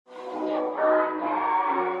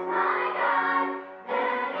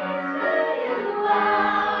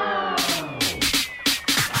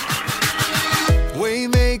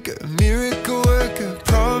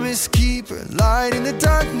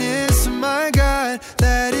God,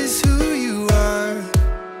 that is who you are.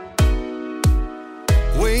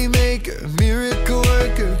 Waymaker, miracle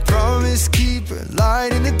worker, promise keeper,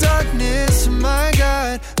 light in the darkness. My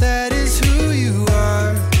God, that is who you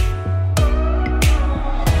are.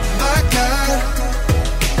 My God,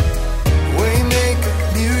 waymaker,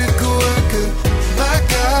 miracle worker. My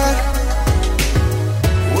God,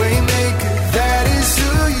 waymaker, that is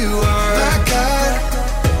who you are. My God,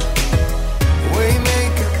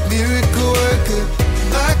 waymaker, miracle worker.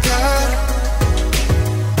 My God,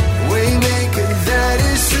 waymaker, that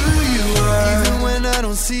is who you are. Even when I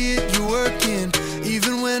don't see it, you're working.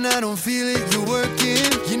 Even when I don't feel it, you're working.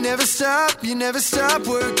 You never stop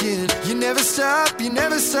working. You never stop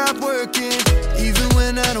working. Even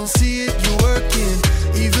when I don't see it, you're working.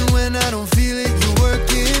 Even when I don't feel it, you're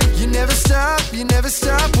working. You never stop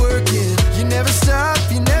working. You never stop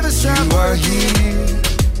you are here,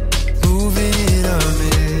 moving in our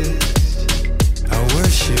midst. I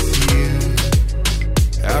worship you,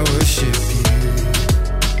 I worship you.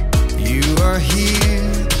 You are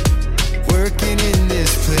here, working in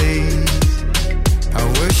this place. I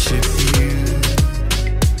worship you,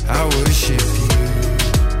 I worship you.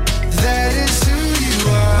 That is who you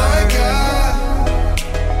are. My God,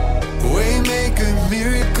 waymaker,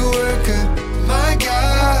 miracle worker. My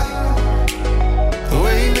God,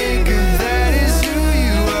 waymaker, that is who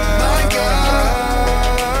you are. My God,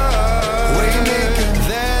 waymaker,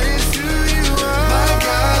 that is who you are. My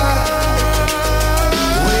God,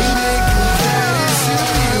 waymaker, that is who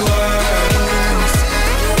you are.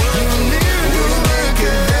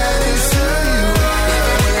 Waymaker, that is who you are.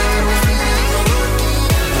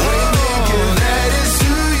 Waymaker, that is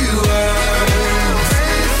who you are.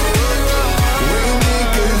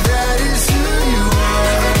 Waymaker, that is who you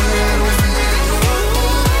are.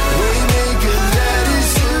 Waymaker, that is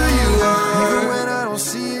who you are. Even when I don't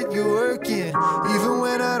see it, you're working. Even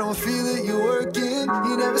when I don't feel it, you're working.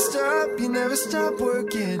 You never stop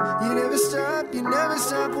working. You never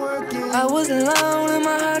stop working. I was alone and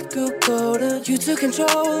my heart grew colder. You took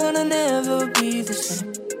control and I'll never be the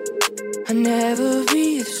same. I'll never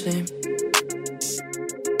be the same.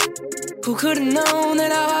 Who could've known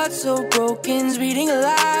that our heart's so broken's beating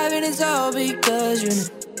alive, and it's all because your name.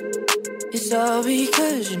 It's all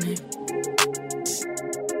because your name.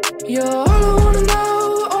 You're all I wanna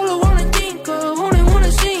know, all I wanna think of, only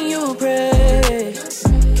wanna sing your praise.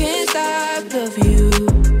 Can't stop love you,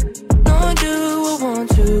 nor do I want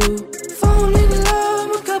to. Falling in love,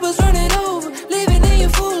 my cup is running over, living in your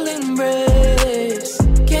full embrace.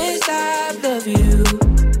 Can't stop love you,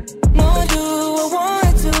 nor do I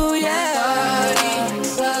want to, yeah. Nobody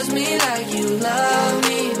loves me like you love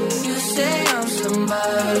me. You say I'm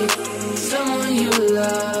somebody, someone you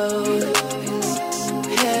love.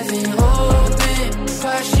 Heaven open,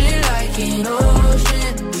 crashing like an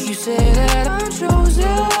ocean. You say that I'm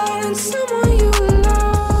chosen, someone you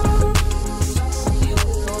love.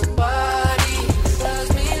 Nobody loves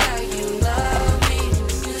me like you love me.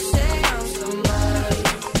 You say I'm somebody,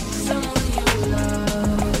 someone you love.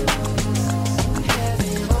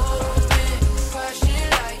 Heaven open, crashing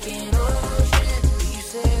like an ocean. You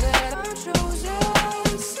say that I'm chosen,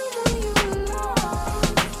 someone you love.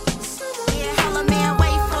 Yeah, hella man,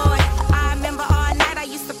 wait for it. I remember all night I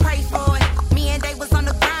used to pray for it. Me and they was on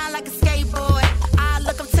the grind like a skateboard. I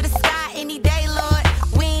look up to the sky any day, Lord.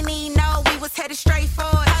 We ain't even know we was headed straight for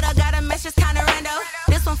it. Hold up, got a message kinda rando.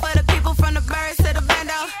 This one for the people from the birds to the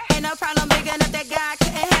bando. Ain't no problem big enough that God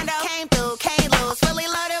couldn't handle. Came through, can't lose, fully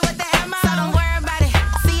loaded with the ammo. So don't worry about it.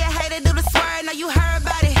 See a hater do the swerve, know you heard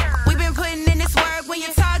about it. We been putting in this work. When you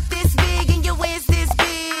talk this big and your wins this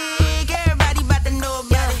big, everybody about to know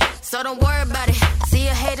about it. So don't worry about it. See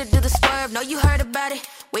a hater do the swerve, know you heard about it.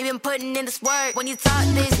 We been putting in this work. When you talk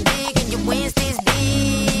this big and your wins this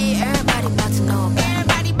big, everybody about to know about it.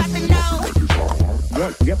 Everybody about to know.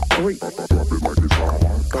 1, yep, 3.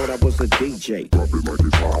 Thought I was a DJ.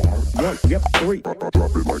 1, yep, 3.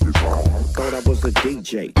 Thought I was a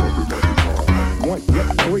DJ. 1, yep,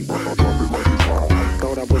 3.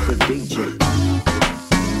 Thought I was a DJ.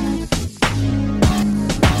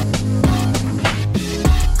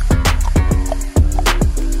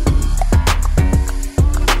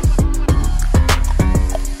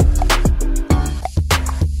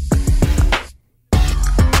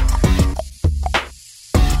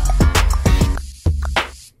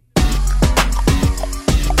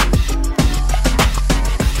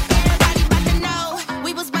 Everybody about to know.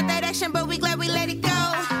 We was about that action, but we glad we let it go.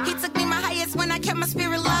 He took me my highest when I kept my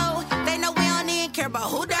spirit low. They know we don't even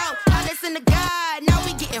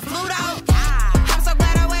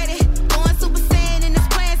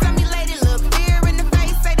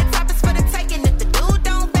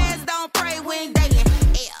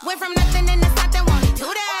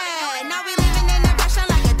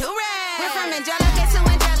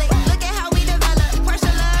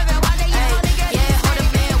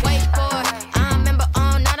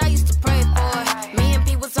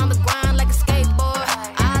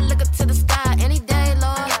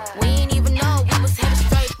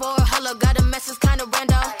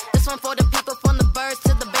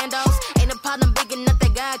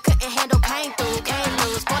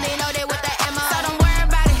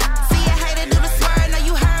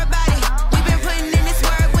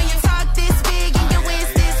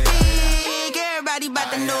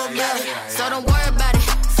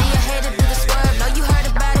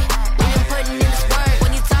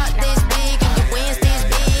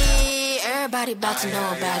Everybody about to know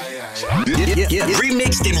about it. Yeah.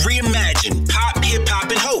 Remixed and reimagined. Pop, hip hop,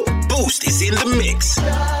 and hope. Boost is in the mix.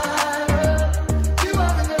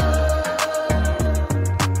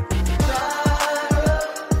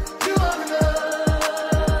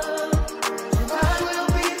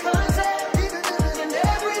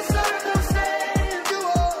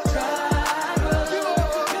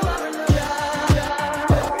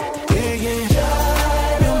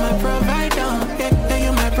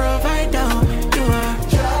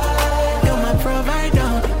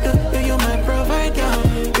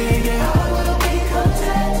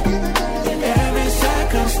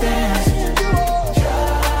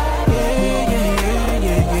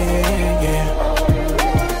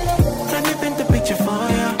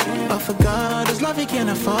 Can't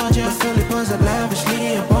afford you, but Philip was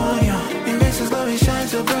lavishly upon you. And this is glory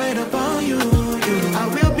shines so bright upon you. I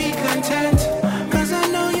will be content, cause I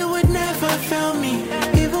know you would never fail me.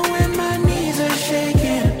 Even when my knees are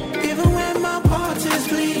shaking, even when my heart is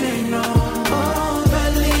bleeding. Oh,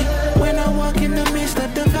 valley, when I walk in the midst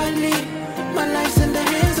of the valley, my life's in the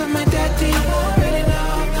hands of my daddy. I'm already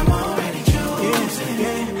loved, I'm already chosen.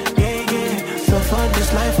 Yeah. So for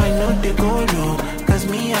this life I know the goal, no. Cause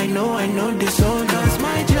me, I know this all.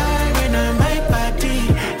 My joy when I'm my body,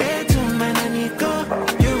 it's a man I need go.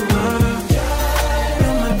 You're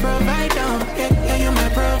my provider, yeah, you're my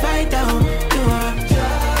provider.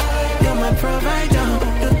 You're my provider,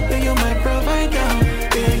 you're my provider,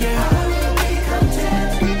 yeah. I will be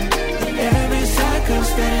content in every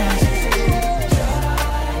circumstance.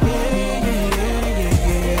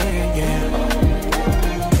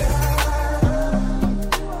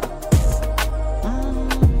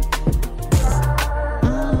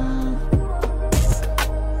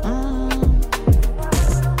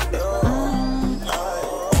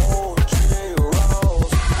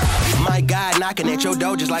 Knocking at your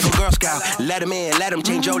door just like a Girl Scout. Let him in, let him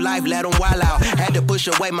change your life, let him wild out. Had to push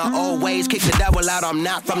away my old ways, kick the devil out. I'm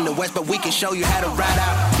not from the West, but we can show you how to ride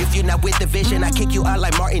out. If you're not with the vision, I kick you out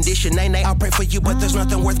like Martin Dish and Nene. I'll pray for you, but there's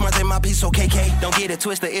nothing worth more than my peace, so KK. Don't get it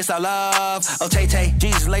twisted, it's our love. Oh, Tay-Tay,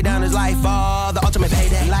 Jesus laid down his life for the ultimate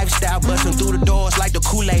payday. Lifestyle busting through the doors like the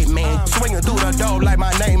Kool-Aid man. Swinging through the door like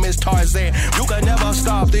my name is Tarzan. You can never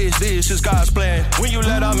stop this is God's plan. When you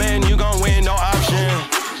let him in, you gon' win, no option.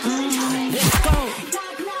 Let's go.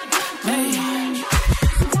 Hey.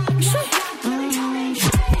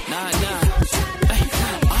 Nah. Hey.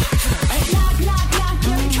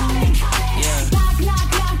 Yeah.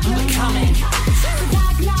 We're coming.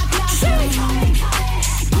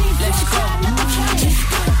 Let's go.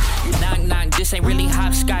 Knock. This ain't really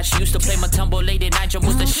hopscotch. Used to play my tumble late at night, jump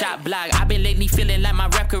with the shot block. I've been lately feeling like my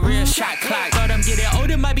rap career shot clock. Thought I'm getting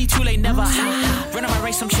older, might be too late, never. Running my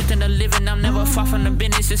race, some shit in the living. I'm never far from the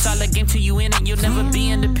business. It's all a game till you in it. You'll never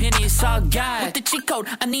be independent. It's all God. With the cheat code,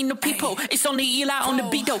 I need no people. It's only Eli on the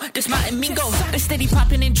beat though. This my amigo. They steady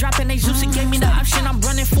popping and dropping. They Zeus gave me the option. I'm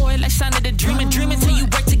running for it like sign of the dreaming. Dreaming till you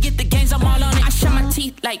break to get the gains. I'm all on it. I shine my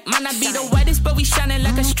teeth like might not be the whitest, but we shining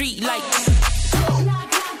like a street light.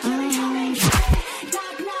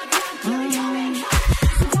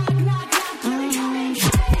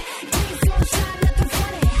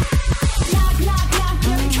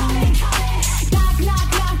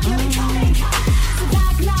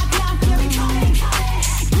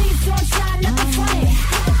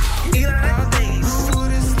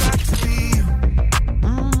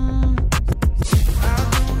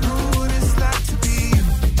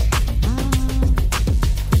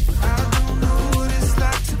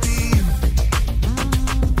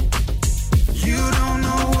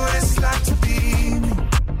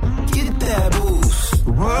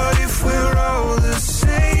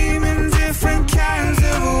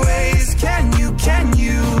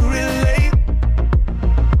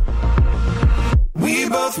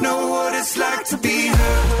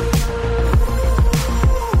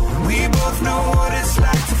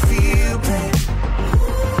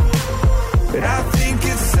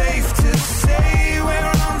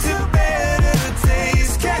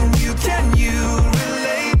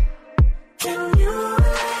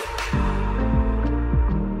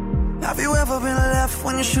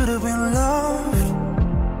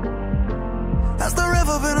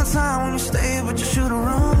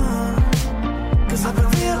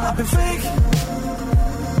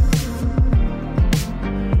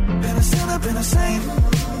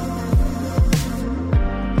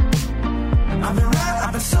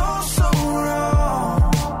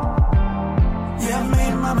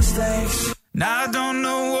 Now I don't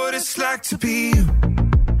know what it's like to be you.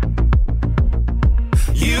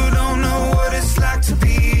 You don't know what it's like to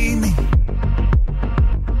be me.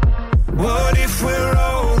 What if we're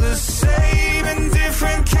all the same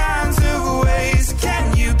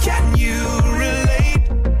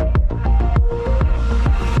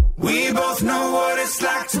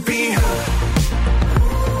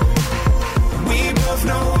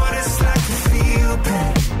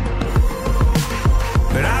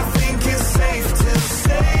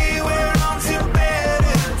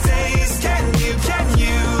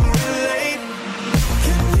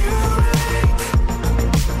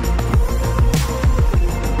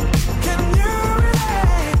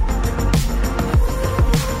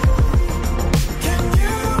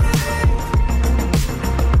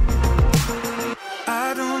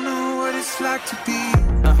like to be.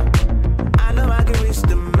 I know I can reach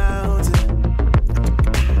the mountain,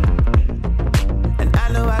 and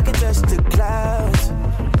I know I can touch the clouds.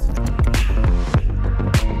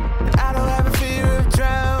 And I don't have a fear of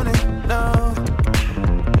drowning, no.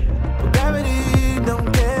 Gravity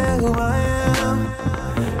don't care who I am.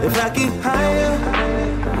 If I get higher,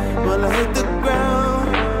 will I hit the ground?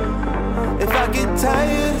 If I get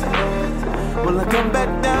tired, will I come back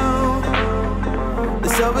down?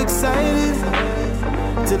 It's so excited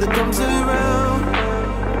till it comes around.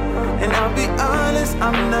 And I'll be honest,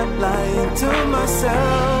 I'm not lying to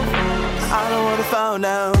myself. I don't wanna fall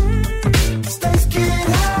down. Stakes get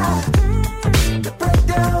high, the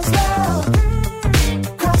breakdown's loud.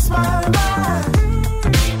 Cross my mind,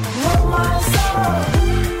 hold my soul.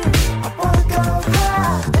 I wanna go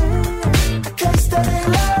high, I can't stay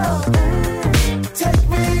low. Take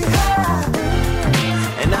me high,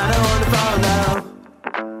 and I don't wanna fall down.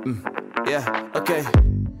 Yeah, okay.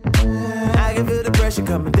 I can feel the pressure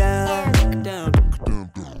coming down.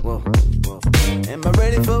 Whoa, whoa. Am I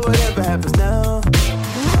ready for whatever happens now?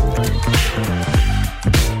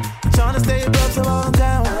 Trying to stay above, so I'm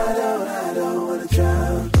down. I don't wanna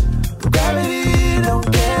drown. But gravity don't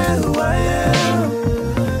care who I am.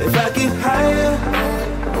 If I get higher,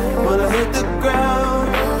 will I hit the ground?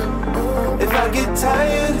 If I get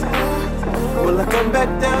tired, will I come back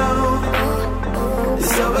down?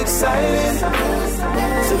 It's so exciting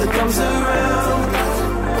till it comes around.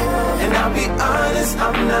 And I'll be honest,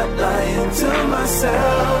 I'm not lying to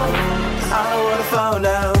myself. I don't wanna fall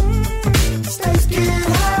down. Stakes get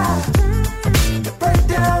high, the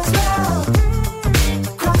breakdown's loud.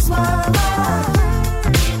 Cross my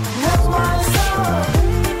mind, help my soul.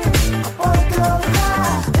 I wanna go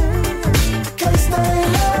high, can't stay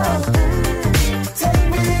low. Take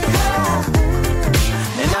me high,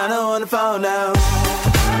 and I don't wanna fall down.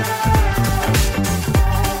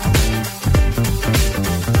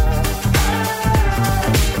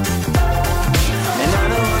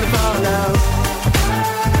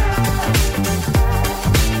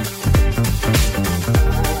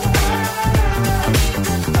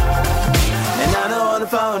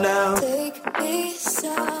 Fall down. Take me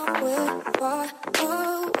somewhere far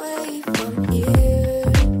away from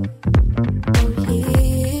here. From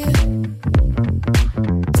here.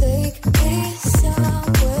 Take me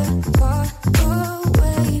somewhere far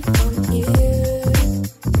away from here.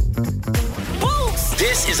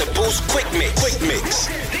 This is a Boost Quick Mix. Quick Mix.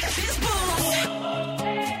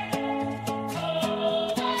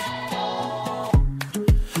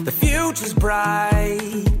 The future's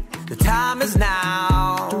bright. The time is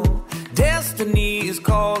now. Destiny is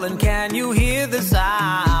calling. Can you hear the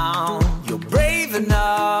sound? You're brave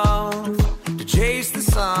enough to chase the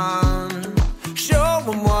sun. Show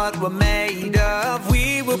them what we're made of.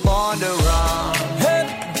 We were born to run. Hey,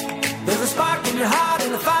 there's a spark in your heart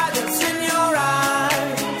and a fire that's in your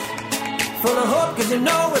eyes. Full of hope 'cause you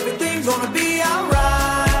know everything's gonna be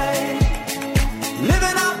alright.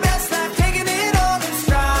 Living our best life, taking it all in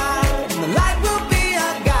stride. And the light will be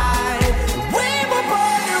our guide. We were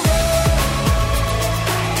born to run.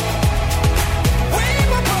 We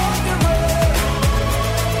were born to run.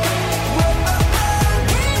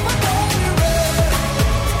 We were born to run.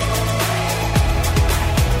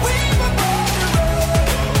 We were born to run.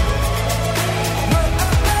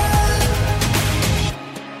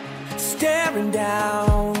 Staring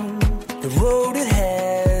down the road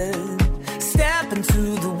ahead. Step into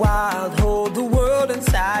the wild, hold the world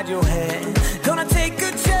inside your hand. Gonna take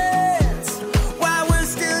a chance while we're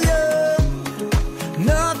still young.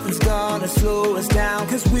 Nothing's gonna slow us down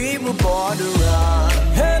 'cause we were born to run.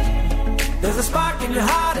 Hey, there's a spark in your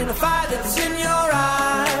heart and a fire that's in your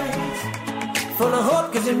eyes. Full of hope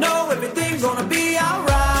 'cause you know everything's gonna be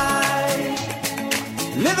alright.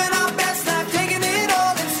 Living our best life, taking it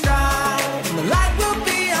all in stride. And the light will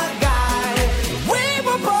be our guide. We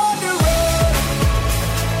were born to run.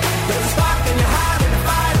 There's a spark in your heart and a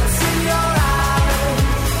fire that's in your eyes.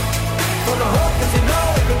 Full of hope 'cause you know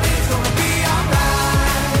everything's gonna be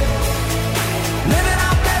alright. Living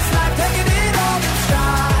our best life, taking it all in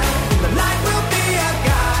stride. And the light will be our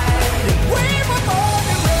guide. We were born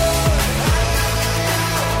to run.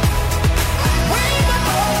 We were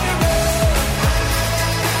born to run.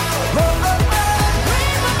 Run, run, run. We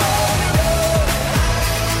were born to run.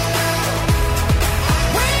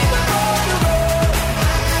 We were born to run.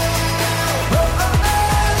 Run, run,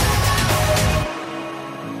 run.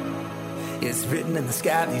 It's written in the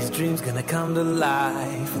sky, these dreams gonna come to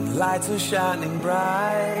life. And the lights are shining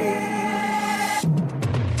bright.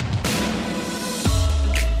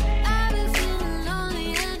 I've been feeling lonely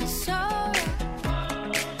and sorrow.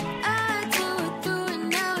 I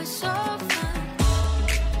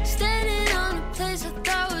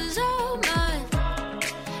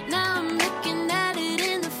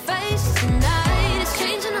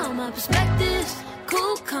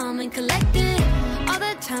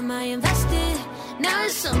time I invested. Now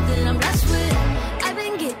it's something I'm blessed with. I've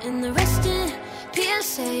been getting the rest in.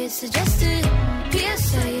 PSA is suggested.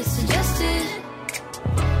 PSA is suggested.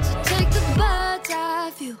 So take the bird's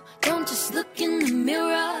eye view. Don't just look in the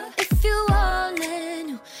mirror. If you want it,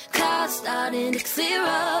 new clouds starting to clear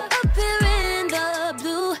up. Up here in the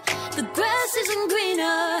blue, the grass isn't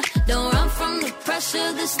greener. Don't run from the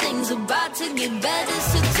pressure. This thing's about to get better.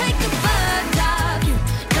 So take the bird's eye view.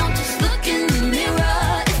 Don't just look in the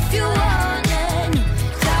mirror. If you want it, new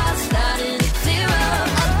clouds starting to clear up.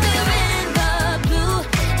 Up here in the blue,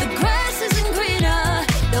 the grass isn't greener.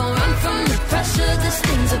 Don't run from the pressure. This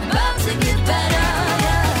thing's about to get better.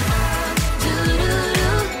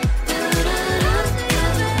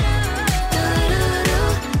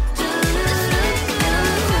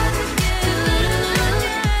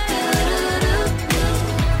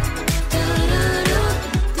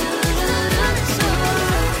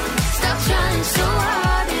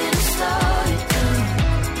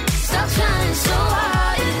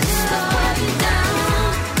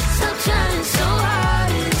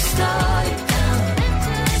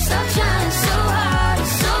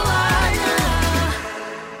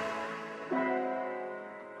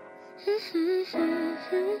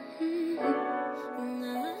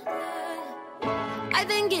 I've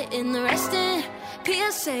been getting the rest in.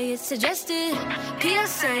 PSA is suggested.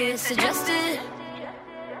 PSA is suggested.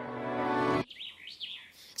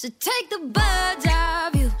 So take the bird's eye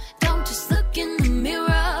view. Don't just look in the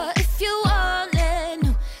mirror. If you want it,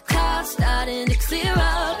 new clouds starting to clear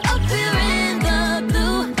up. Up here in the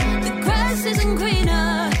blue, the grass isn't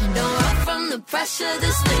greener. Don't run from the pressure.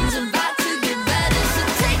 This thing's about to get better. So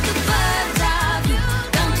take the bird's eye view.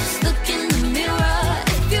 Don't just look in the mirror.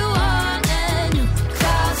 If you want it, new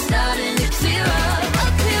clouds starting to clear up.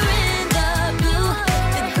 Up here in the blue,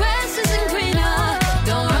 the grass isn't greener.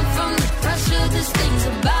 Don't run from the pressure. This thing's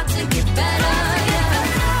about to get better.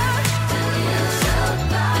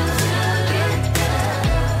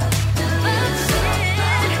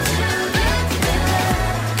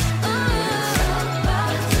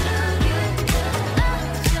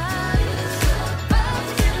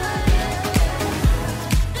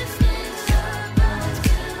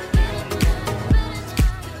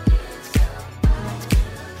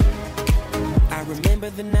 I remember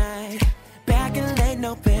the night back in late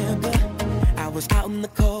November. I was out in the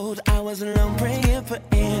cold, I was alone praying for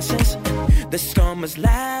answers. The storm was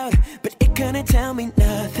loud, but it couldn't tell me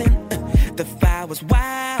nothing. The fire was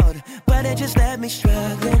wild, but it just left me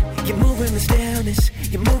struggling. You're moving the stillness,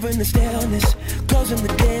 you're moving the stillness. Closing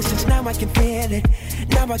the distance, now I can feel it.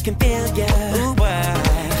 Now I can feel ya. Ooh,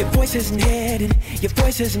 your voice isn't hidden, your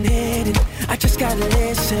voice isn't hidden. I just gotta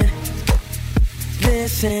listen,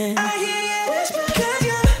 listen. I hear you whisper 'cause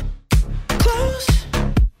you're close.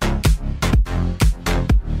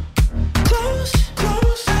 Close,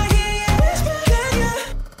 close. I hear you whisper 'cause you're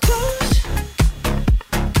close.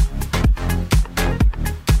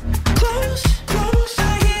 Close, close. I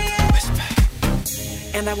hear you whisper.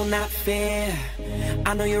 And I will not fear.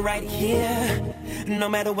 I know you're right here. No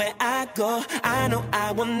matter where I go, I know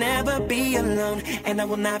I will never be alone. And I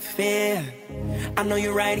will not fear. I know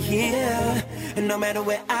you're right here. And no matter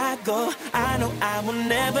where I go, I know I will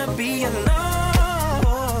never be alone.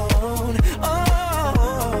 Oh,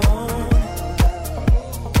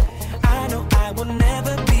 I know I will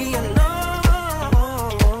never be alone.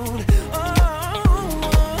 Oh,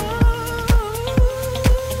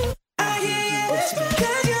 I hear you whisper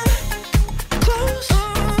 'cause you're close.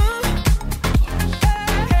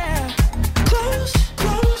 Close,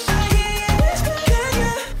 close. I hear you whisper 'cause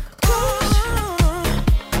you're close.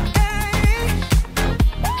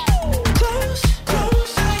 Close,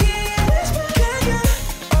 close. I hear you whisper 'cause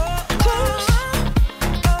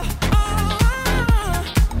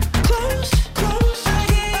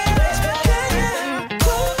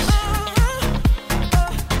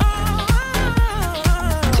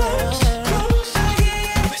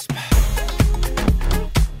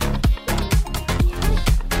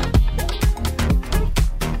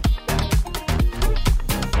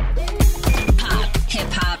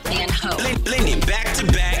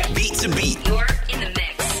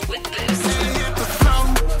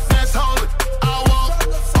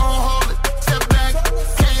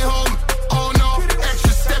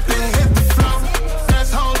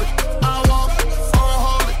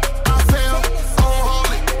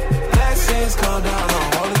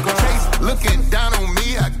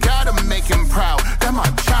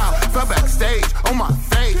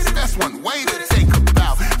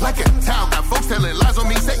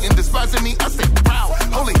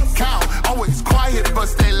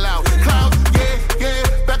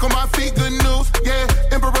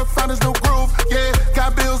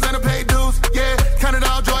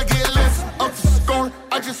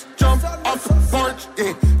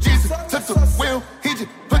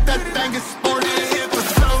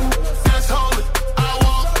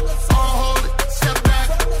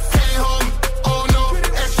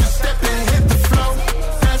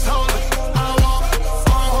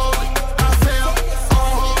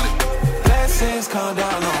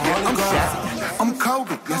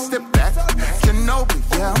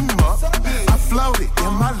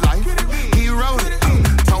my life. He wrote it,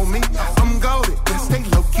 told me I'm goated. But stay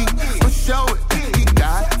low key, but show it. He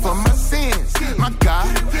died for my sins, my God,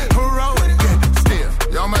 heroic. Yeah, still,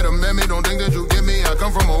 y'all might have met me, don't think that you get me. I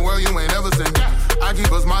come from a world you ain't ever seen. I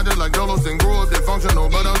keep us minded like Jolos and grew up dysfunctional,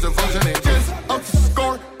 but I'm still functioning. Just up to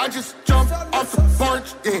score, I just jumped off the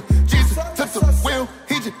porch. Yeah, Jesus took the wheel,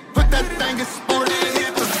 he just put that thing in sport.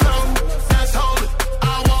 Hit the flow, that's holy.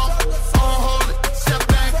 I walk, on holy. Step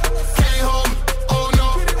back, can't hold me. Oh no,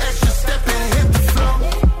 extra step and hit the flow,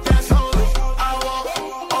 that's holy. I walk,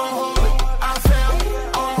 on holy. I fell,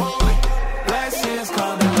 on holy. Blessings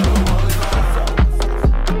coming.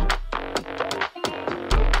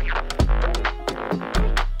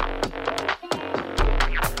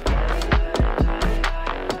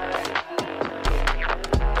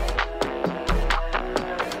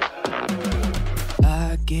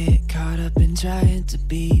 Trying to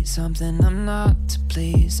be something I'm not to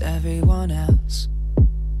please everyone else.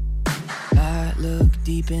 I look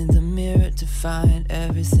deep in the mirror to find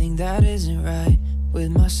everything that isn't right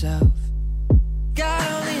with myself. God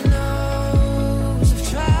only knows I've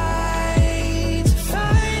tried to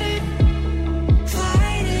fight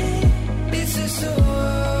it. It's just a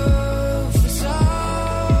world for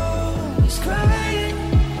soul is crying.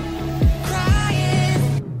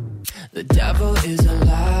 The devil is a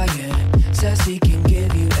liar. Says he can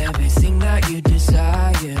give you everything that you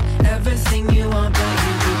desire, everything you want, but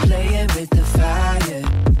you be playing with the fire.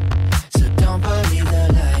 So don't believe the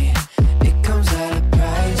lie, it comes at a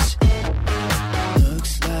price.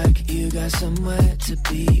 Looks like you got somewhere to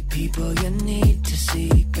be, people you need to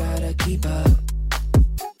see, gotta keep up.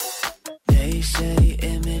 They say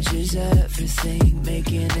image is everything,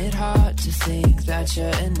 making it hard to think that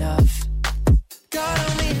you're enough. God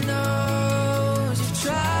only knows you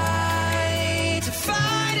try to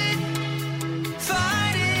fight it.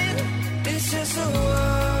 It's just a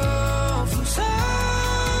world from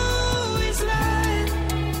soul is lying.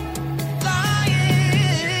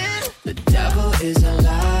 The devil is a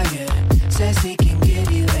liar. Says he can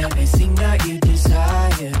give you everything that you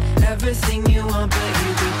desire, everything you want, but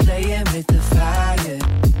you be playing with the fire.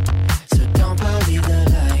 So don't believe the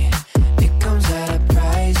lie, it comes at a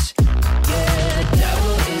price. Yeah, the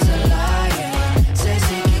devil is a liar. Says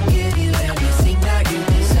he can give you everything that you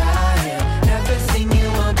desire, everything you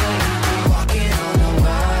want, but you be walking on a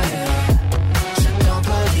wire. So don't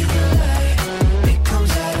believe the lie, it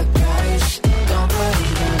comes at a price. Don't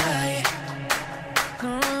believe the lie.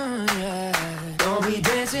 Yeah. Don't be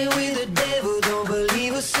dancing with the devil, don't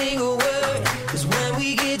believe a single word. Cause when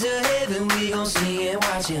we get to heaven, we gon' sing and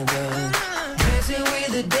watch him burn. Dancing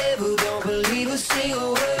with the devil, don't believe a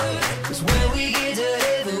single word. Cause when we get to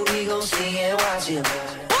heaven, we gon' sing and watch him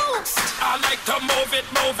burn. I like to move it,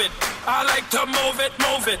 move it. I like to move it,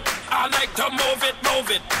 move it. I like to move it, move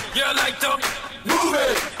it. You like to move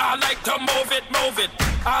it. I like to move it, move it.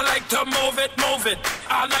 I like to move it, move it.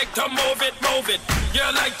 I like to move it, move it. You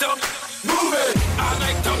like to move it. I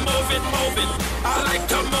like to move it, move it. I like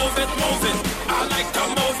to move it, move it. I like to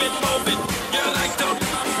move it, move it. You like to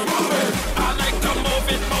move it. I like to move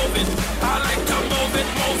it, move it. I like to move it,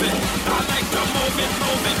 move it. I like to move it,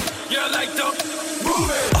 move it. You like to move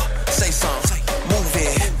it. Say something, move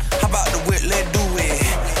it. How about the whip, let's do it.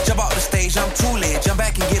 Jump off the stage, I'm too lit. Jump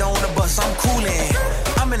back and get on the bus, I'm coolin'.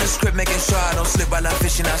 I'm in the script making sure I don't slip while I'm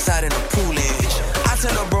fishing outside in the poolage. I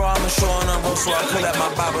tell her bro I'm a show on the road, so I pull out my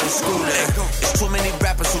Bible and school it. There's too many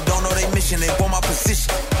rappers who don't know their mission, they want my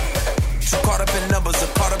position. Too caught up in numbers, or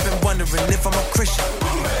caught up in wondering if I'm a Christian.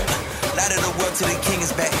 Light of the world till the king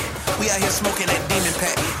is back. We out here smoking that demon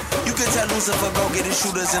pack. You can tell Lucifer go get his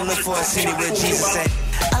shooters and look for a city where Jesus at.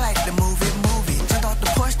 I like to move it. Jumped off the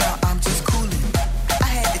porch, now I'm just coolin'. I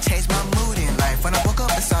had to change my mood in life. When I woke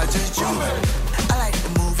up, I saw just drooling. I like to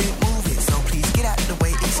move it. So please get out the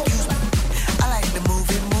way, excuse me. I like to move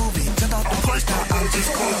it. Jumped off the porch, now I'm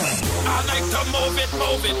just coolin'. I like to move it,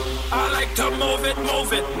 move it. I like to move it,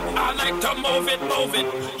 move it. I like to move it, move it.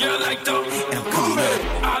 You like to move it.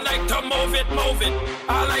 I like to move it, move it.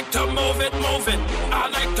 I like to move it, move it. I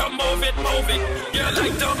like to move it, move it. You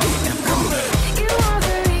like to move it. You are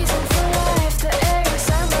the reason for life, the air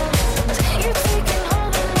inside my lungs. You're taking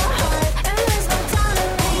hold of my heart, and there's no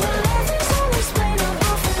telling me. Your love is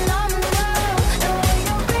unexplainable, phenomenal. The way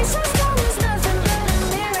your grace has come is nothing but a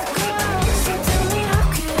miracle. So tell me, how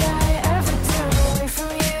could I ever turn away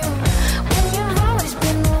from you when you've always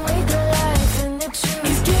been the way, the life, and the truth?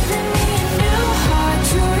 You've given me a new heart,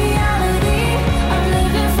 true reality. I'm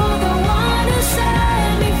living for the one who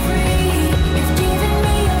set me free. You've given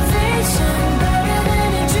me a vision.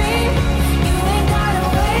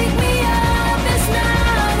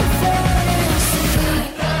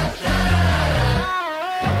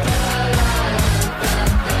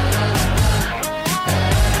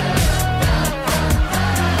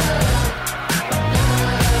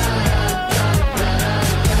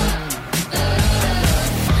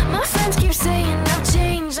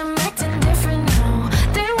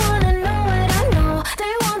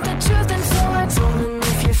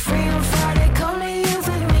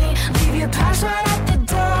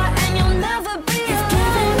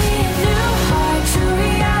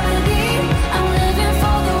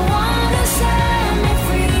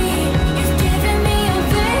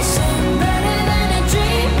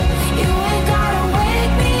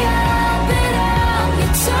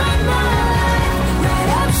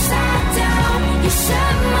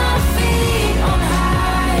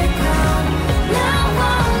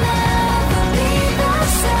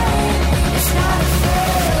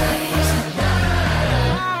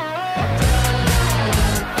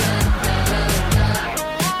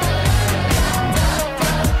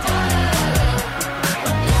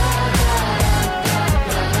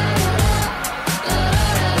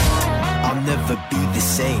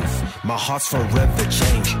 heart's forever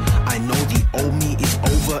changed. I know the old me is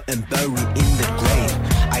over and buried in the grave.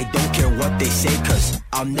 I don't care what they say, cause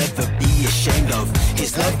I'll never be ashamed of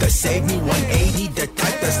his love that saved me. 180, the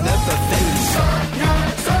type that's never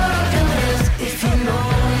fading.